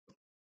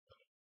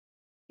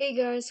Hey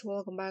guys,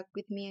 welcome back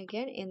with me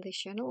again in this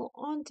channel.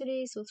 On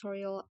today's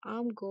tutorial,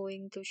 I'm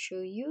going to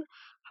show you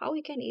how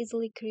we can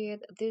easily create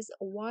this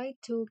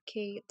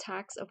Y2K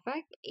tax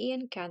effect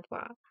in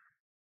Canva.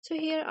 So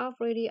here I've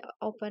already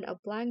opened a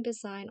blank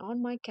design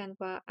on my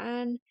Canva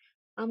and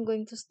I'm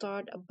going to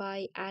start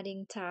by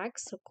adding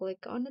tags. So click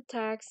on the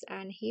tags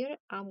and here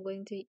I'm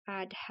going to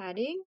add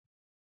heading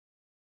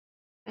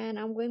and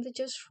I'm going to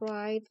just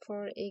write,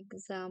 for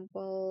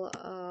example,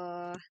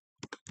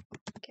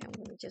 okay, I'm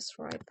going to just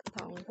write the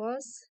town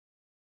boss.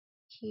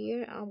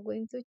 Here I'm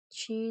going to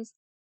change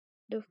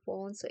the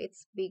font so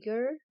it's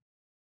bigger.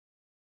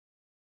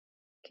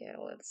 Okay,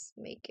 let's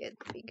make it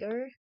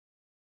bigger.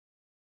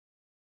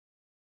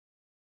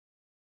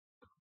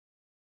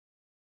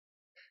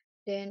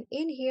 Then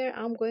in here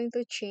I'm going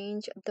to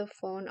change the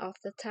font of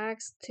the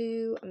text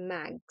to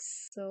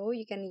max, so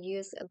you can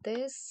use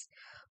this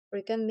or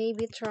you can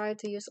maybe try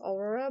to use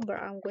Aurora, but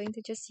I'm going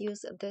to just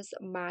use this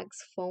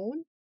max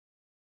font.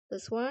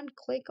 This one,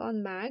 click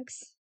on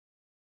max.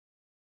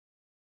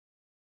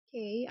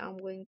 Okay, I'm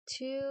going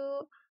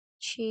to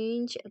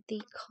change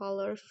the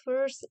color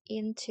first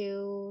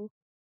into,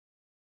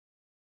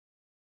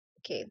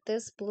 okay,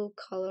 this blue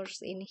colors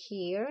in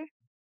here,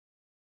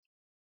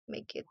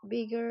 make it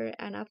bigger,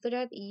 and after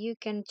that you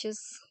can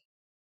just,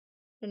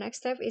 the next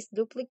step is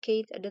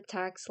duplicate the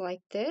text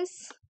like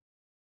this.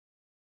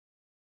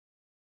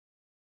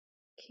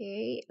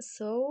 Okay,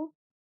 so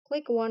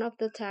click one of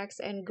the text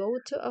and go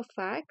to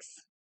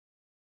effects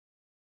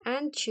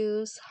and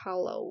choose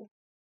hello,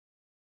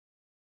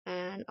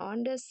 and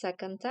on the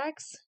second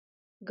text,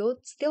 go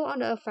still on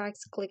the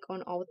effects, click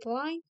on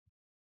outline.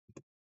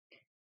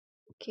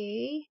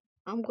 Okay,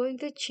 I'm going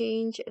to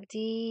change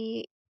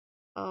the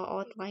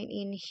outline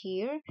in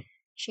here,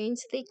 change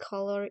the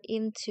color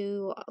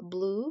into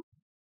blue,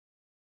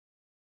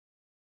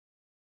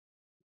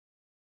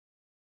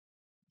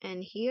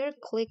 and here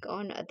click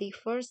on the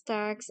first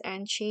text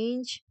and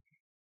change,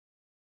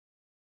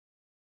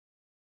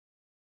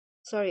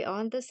 sorry,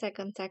 on the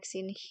second text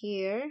in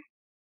here,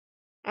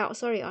 oh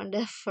sorry, on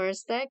the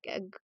first text,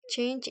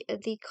 change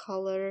the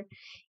color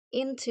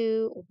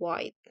into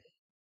white.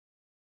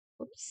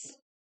 Oops.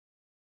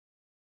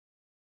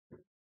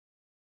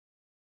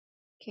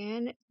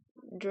 Can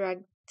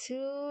drag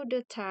to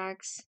the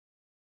text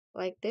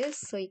like this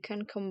so you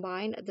can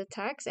combine the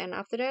text, and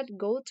after that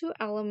go to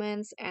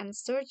elements and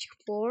search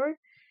for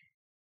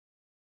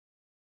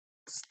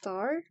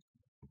star.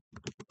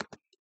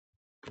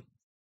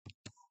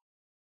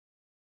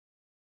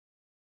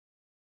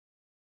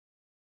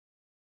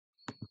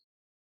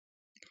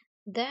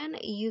 Then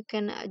you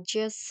can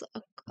just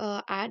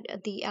add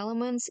the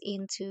elements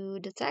into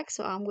the text.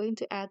 So I'm going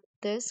to add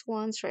this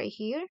ones right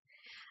here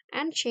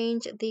and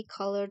change the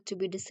color to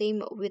be the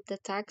same with the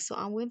text. So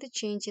I'm going to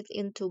change it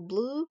into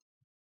blue.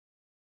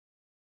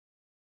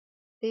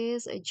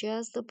 This,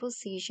 adjust the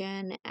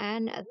position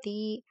and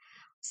the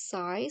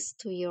size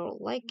to your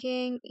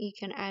liking. You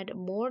can add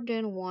more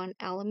than one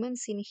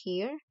elements in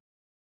here.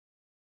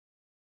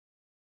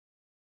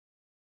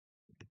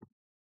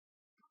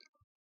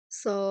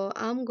 So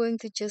I'm going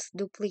to just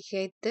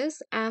duplicate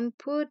this and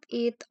put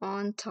it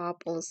on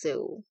top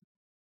also.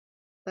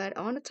 But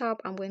on the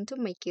top, I'm going to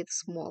make it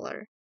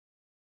smaller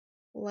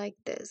like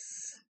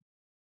this.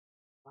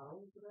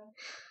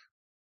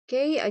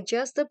 Okay,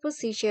 adjust the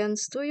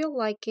positions to your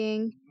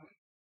liking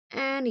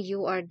and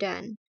you are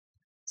done.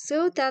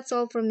 So that's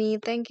all from me.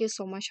 Thank you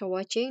so much for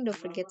watching. Don't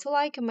forget to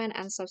like, comment,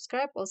 and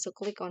subscribe. Also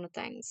click on the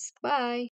thanks. Bye.